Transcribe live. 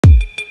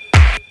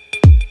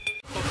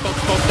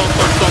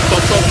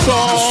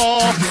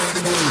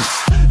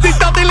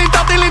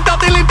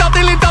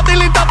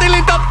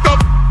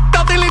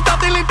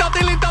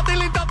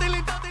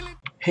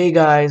Hey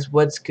guys,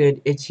 what's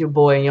good? It's your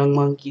boy Young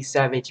Monkey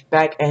Savage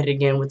back at it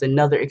again with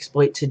another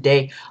exploit.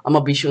 Today I'm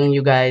gonna be showing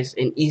you guys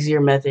an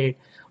easier method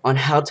on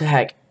how to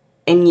hack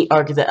any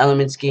Arc of the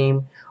Elements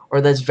game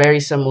or that's very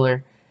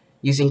similar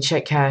using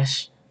Check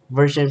Cash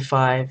version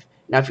 5.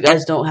 Now if you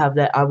guys don't have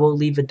that, I will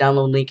leave a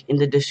download link in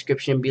the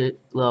description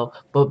below.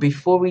 But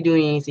before we do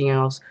anything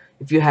else,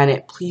 if you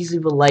hadn't, please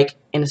leave a like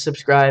and a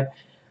subscribe.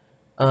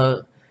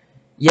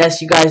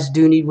 Yes, you guys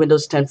do need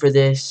Windows 10 for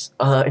this.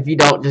 If you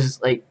don't,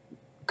 just like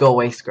go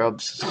away,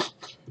 scrubs.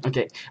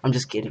 Okay, I'm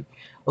just kidding.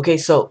 Okay,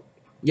 so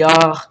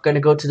y'all gonna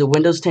go to the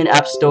Windows 10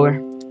 App Store.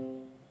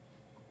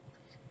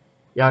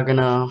 Y'all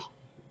gonna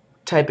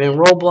type in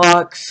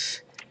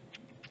Roblox,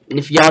 and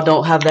if y'all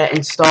don't have that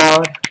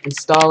installed,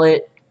 install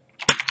it.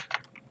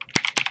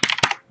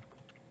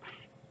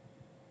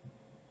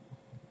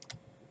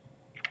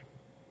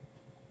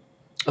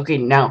 Okay,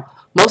 now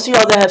most of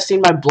y'all that have seen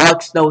my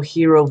Block Snow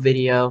Hero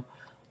video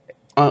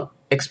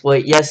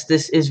exploit, yes,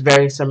 this is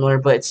very similar,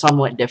 but it's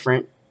somewhat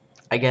different,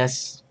 I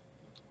guess.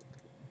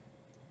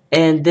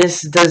 And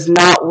this does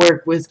not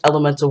work with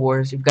Elemental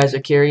Wars, if you guys are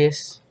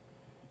curious.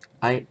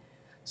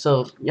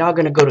 So y'all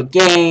gonna go to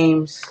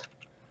games,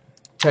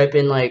 type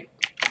in like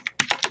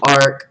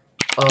Arc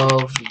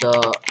of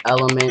the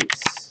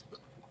Elements.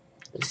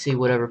 Let's see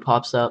whatever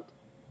pops up.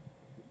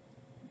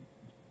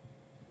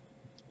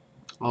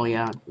 Oh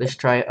yeah, let's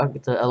try Arc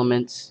of the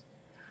Elements.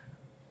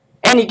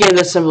 Any game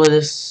that's similar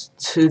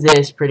to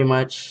this, pretty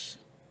much.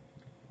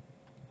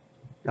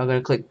 Y'all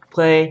gonna click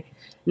play.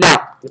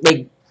 Now,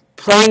 like,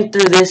 playing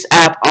through this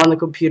app on the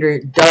computer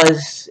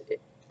does,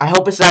 I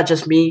hope it's not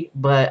just me,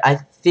 but I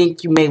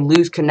think you may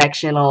lose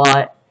connection a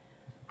lot.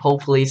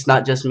 Hopefully it's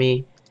not just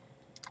me.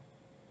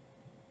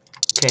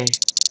 Okay,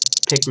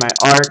 pick my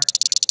Arc.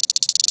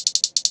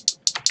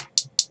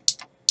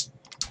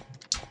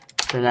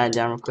 Turn that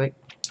down real quick.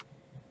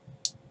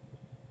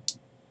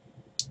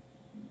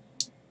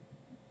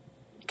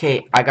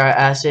 Okay, I got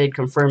acid,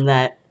 confirm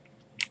that.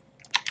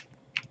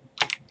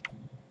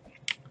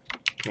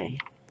 Okay.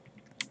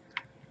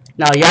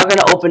 Now y'all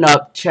gonna open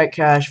up Check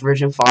Cash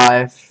version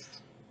 5.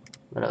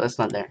 But that's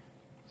not there.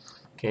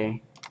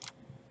 Okay.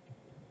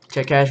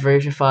 Check Cash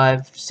version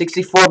 5,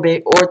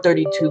 64-bit or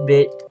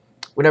 32-bit,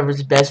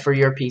 whatever's best for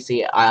your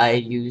PC. I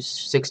use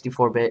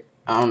 64-bit.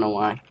 I don't know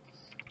why.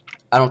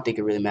 I don't think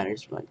it really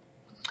matters, but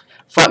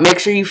make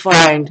sure you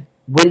find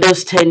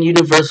Windows 10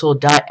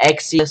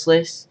 Universal.exe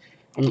list.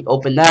 And you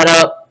open that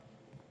up.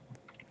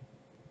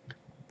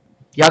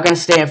 Y'all gonna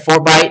stay in 4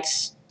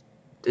 bytes.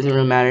 Doesn't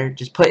really matter.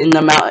 Just put in the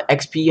amount of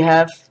XP you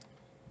have.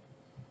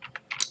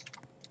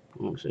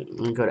 Let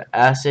me go to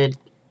acid.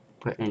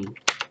 Put in.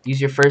 Use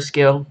your first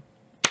skill.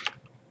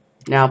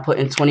 Now put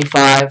in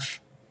 25.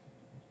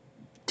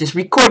 Just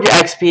record your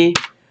XP.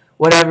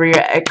 Whatever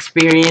your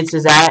experience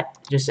is at,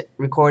 just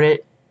record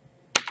it.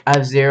 I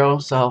have 0,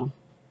 so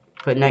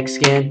put next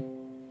skin.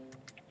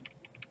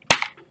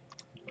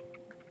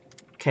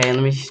 Okay,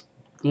 let me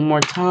one more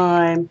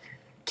time.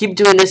 Keep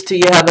doing this till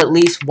you have at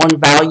least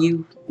 1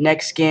 value.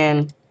 Next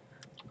scan,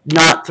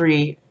 not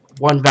 3,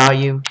 1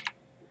 value.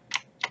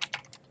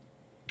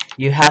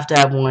 You have to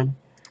have 1.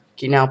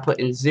 Okay, now put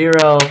in 0.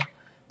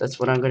 That's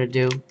what I'm gonna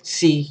do.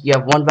 See, you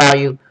have 1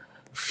 value.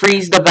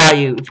 Freeze the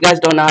value. If you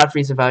guys don't know how to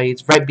freeze the value,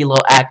 it's right below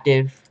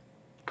active.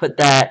 Put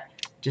that.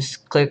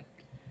 Just click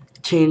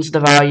change the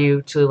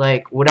value to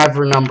like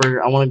whatever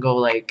number. I wanna go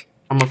like,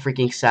 I'm a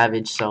freaking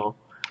savage, so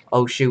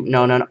oh shoot,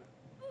 no.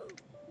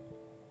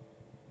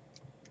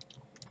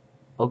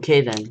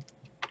 Okay then.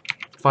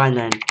 Fine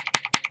then.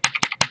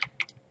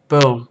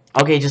 Boom.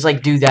 Okay, just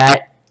like do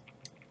that.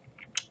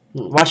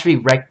 Watch me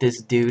wreck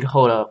this dude.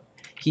 Hold up.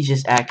 He's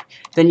just act.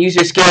 Then use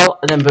your skill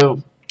and then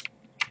boom.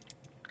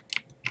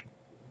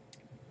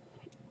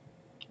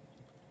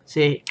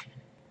 See?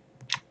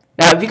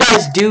 Now if you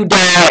guys do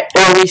die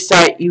or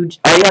reset,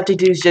 all you have to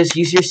do is just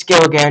use your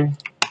skill again.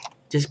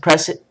 Just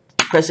press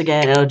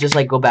again and it'll just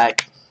like go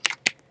back.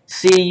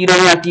 See, you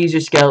don't have to use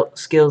your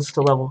skills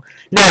to level.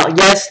 Now,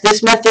 yes,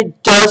 this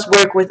method does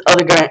work with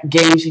other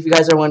games, if you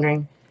guys are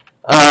wondering.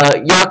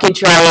 Y'all can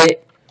try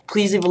it.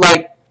 Please leave a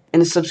like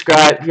and a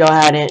subscribe if y'all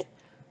hadn't.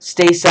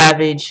 Stay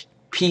savage.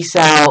 Peace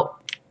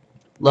out.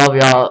 Love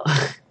y'all.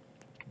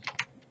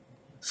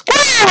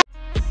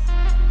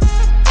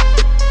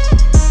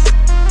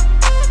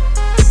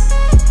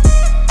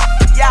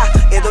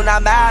 Yeah, it do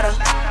not matter.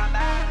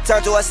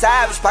 Turn to a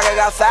savage, pocket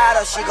got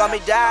fatter. She call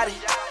me daddy.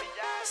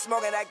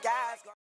 Smoking that gas.